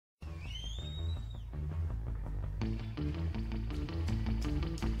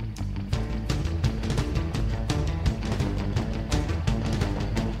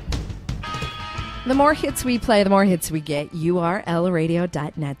The more hits we play, the more hits we get.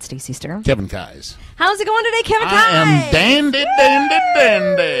 URLradio.net. Stacy Sturm. Kevin Keyes. How's it going today, Kevin Keyes? I am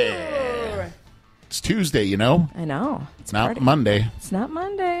dandy. It's Tuesday, you know. I know. It's not Monday. It's not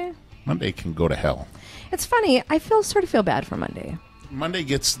Monday. Monday can go to hell. It's funny. I sort of feel bad for Monday. Monday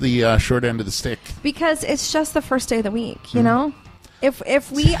gets the short end of the stick. Because it's just the first day of the week, you know?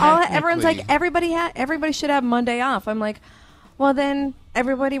 If we all, everyone's like, everybody should have Monday off. I'm like, well, then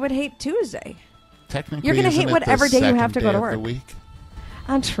everybody would hate Tuesday. Technically, you're going to hate whatever day you have to go to work. Week?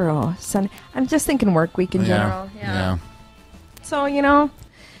 True. I'm just thinking work week in general. Yeah. So, you know,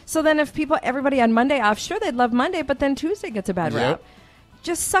 so then if everybody on Monday off, sure, they'd love Monday, but then Tuesday gets a bad rap.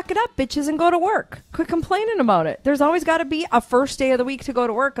 Just suck it up, bitches, and go to work. Quit complaining about it. There's always got to be a first day of the week to go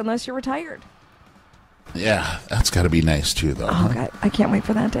to work unless you're retired. Yeah, that's got to be nice, too, though. Oh, God, I can't wait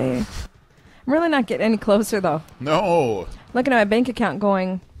for that day. I'm really not getting any closer, though. No. Looking at my bank account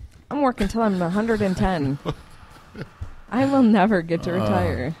going, I'm working until I'm 110. I will never get to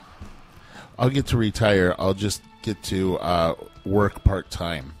retire. I'll get to retire. I'll just get to work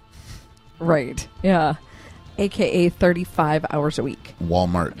part-time. Right, yeah. A.K.A. 35 hours a week.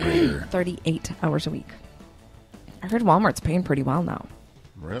 Walmart grader. 38 hours a week. I heard Walmart's paying pretty well now.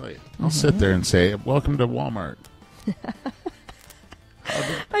 Really? I'll sit there and say, welcome to Walmart.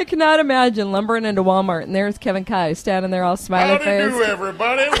 I cannot imagine lumbering into Walmart, and there's Kevin Keyes standing there all smiley face. How do you do,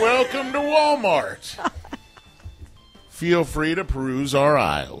 everybody? Welcome to Walmart. Feel free to peruse our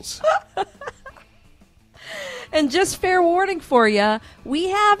aisles. And just fair warning for you, we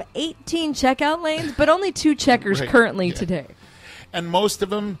have 18 checkout lanes, but only 2 checkers currently today. And most of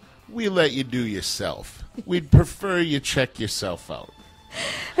them, we let you do yourself. We'd prefer you check yourself out.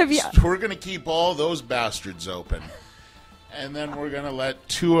 So we're going to keep all those bastards open. And then we're going to let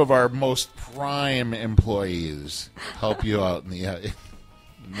 2 of our most prime employees help you out in the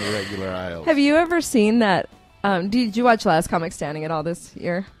regular aisles. Have you ever seen that? Did you watch Last Comic Standing at all this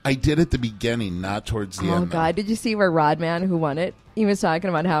year? I did at the beginning, not towards the end. Oh, God. Did you see where Rodman, who won it, he was talking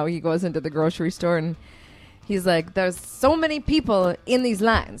about how he goes into the grocery store and he's like, there's so many people in these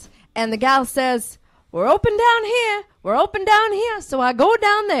lines. And the gal says, we're open down here. We're open down here. So I go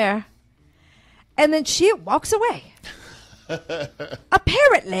down there. And then she walks away.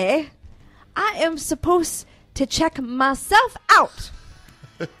 Apparently, I am supposed to check myself out.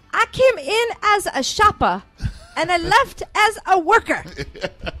 I came in as a shopper, and I left as a worker.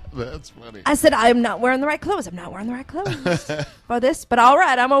 That's funny. I said, I'm not wearing the right clothes. I'm not wearing the right clothes for this. But all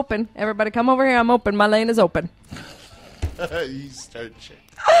right, I'm open. Everybody come over here. I'm open. My lane is open. You start checking.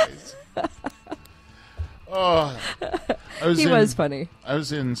 Oh, he was funny. I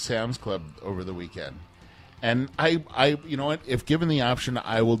was in Sam's Club over the weekend. And I, you know what? If given the option,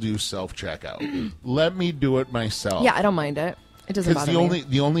 I will do self-checkout. Let me do it myself. Yeah, I don't mind it. It doesn't bother me.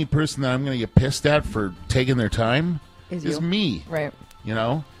 The only person that I'm going to get pissed at for taking their time is me. Right. You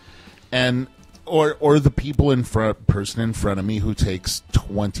know? And or the people person in front of me who takes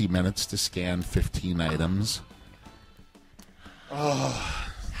 20 minutes to scan 15 items. Oh.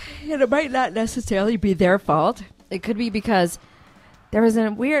 And it might not necessarily be their fault. It could be because there is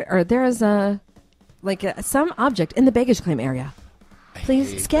some object in the baggage claim area.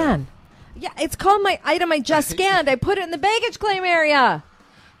 Please scan. That. Yeah, it's called my item I just scanned. I put it in the baggage claim area.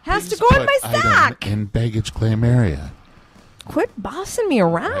 Has to go in my sack. In baggage claim area. Quit bossing me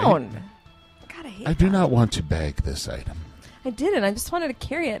around. Right? God, I hate I do not want to bag this item. I didn't. I just wanted to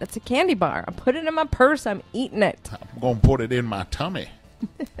carry it. It's a candy bar. I put it in my purse. I'm eating it. I'm going to put it in my tummy.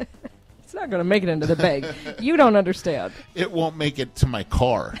 It's not going to make it into the bag. You don't understand. It won't make it to my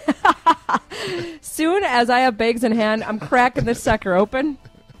car. Soon as I have bags in hand, I'm cracking this sucker open.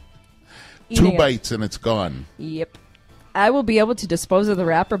 2 bites and it's gone. Yep. I will be able to dispose of the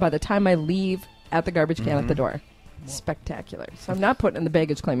wrapper by the time I leave at the garbage can at the door. Spectacular. So I'm not putting it in the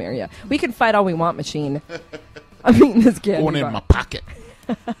baggage claim area. We can fight all we want, machine. I'm eating this candy Going bar. in my pocket.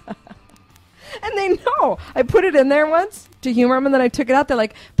 And they know. I put it in there once to humor them, and then I took it out. They're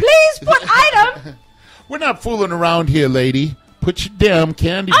like, please put item. We're not fooling around here, lady. Put your damn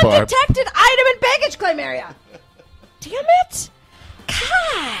candy bar. Undetected item in baggage claim area. Damn it.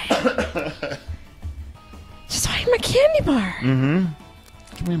 God. Just hide my candy bar. Mm-hmm.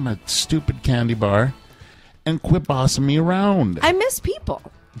 Give me my stupid candy bar and quit bossing me around. I miss people.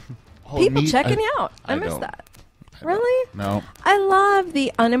 People checking you out. I miss that. Really? No. I love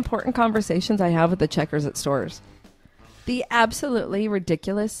the unimportant conversations I have with the checkers at stores. The absolutely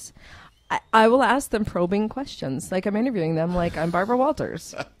ridiculous. I will ask them probing questions. Like I'm interviewing them like I'm Barbara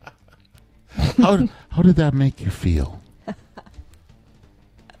Walters. How did that make you feel?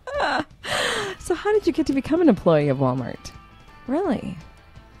 So how did you get to become an employee of Walmart? Really?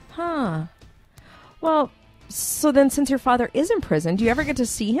 Huh. Well, so then since your father is in prison, do you ever get to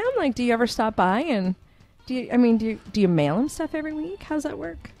see him? Like, do you ever stop by and do you mail him stuff every week? How's that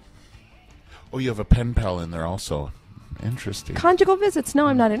work? Oh, you have a pen pal in there also. Interesting. Conjugal visits. No,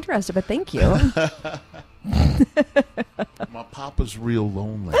 I'm not interested, but thank you. My papa's real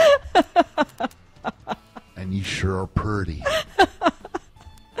lonely. And you sure are pretty.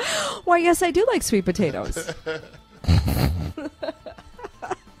 Why, yes, I do like sweet potatoes.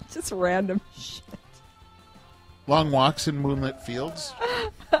 Just random shit. Long walks in moonlit fields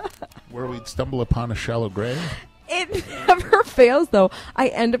where we'd stumble upon a shallow grave. It never fails, though. I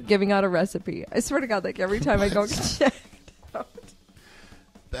end up giving out a recipe. I swear to God, like every time I go get checked out.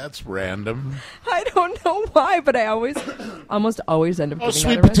 That's random. I don't know why, but I almost always end up giving out a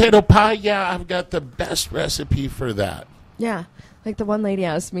sweet recipe. potato pie. Yeah, I've got the best recipe for that. Yeah. Like the one lady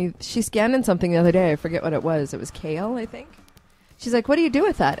asked me, she scanned in something the other day. I forget what it was. It was kale, I think. She's like, what do you do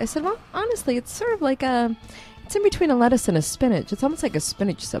with that? I said, well, honestly, it's sort of like it's in between a lettuce and a spinach. It's almost like a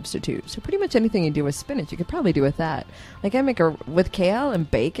spinach substitute. So pretty much anything you do with spinach, you could probably do with that. Like I make with kale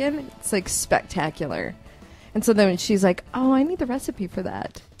and bacon. It's like spectacular. And so then she's like, oh, I need the recipe for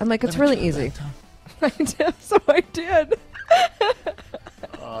that. I'm like, it's really easy. I did. So I did.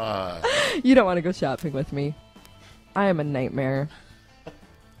 You don't want to go shopping with me. I am a nightmare.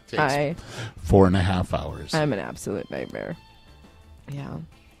 Takes 4.5 hours. I'm an absolute nightmare. Yeah.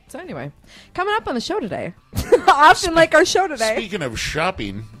 So anyway, coming up on the show today, often like our show today. Speaking of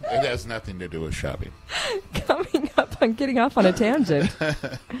shopping, it has nothing to do with shopping. Coming up on Getting Off on a Tangent,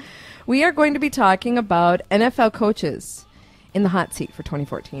 we are going to be talking about NFL coaches in the hot seat for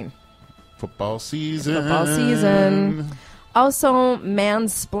 2014. Football season. Football season. Also,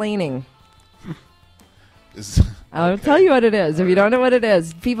 mansplaining. I'll tell you what it is. If you don't know what it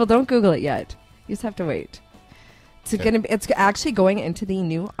is, people, don't Google it yet. You just have to wait. It's actually going into the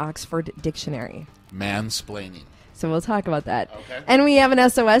new Oxford Dictionary. Mansplaining. So we'll talk about that. Okay. And we have an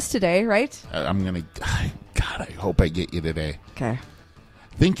SOS today, right? I'm going to... God, I hope I get you today. Okay.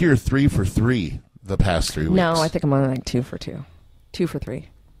 I think you're 3 for 3 the past 3 weeks. No, I think I'm only like 2 for 2. 2 for 3.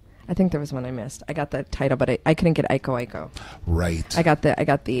 I think there was one I missed. I got the title, but I couldn't get Aiko Aiko. Right. I got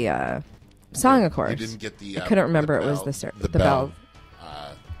the song, of course. You didn't get the... I couldn't remember the it bell, was the bell.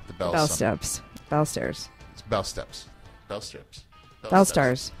 The bell steps. Bell stairs. It's bell steps. Bell strips. Bell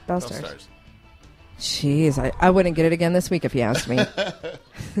stars. Bell stars. Jeez, I wouldn't get it again this week if you asked me.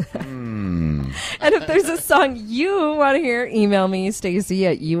 And if there's a song you want to hear, email me, Stacy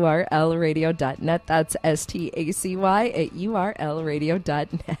at urlradio.net. That's STACY at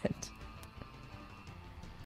urlradio.net.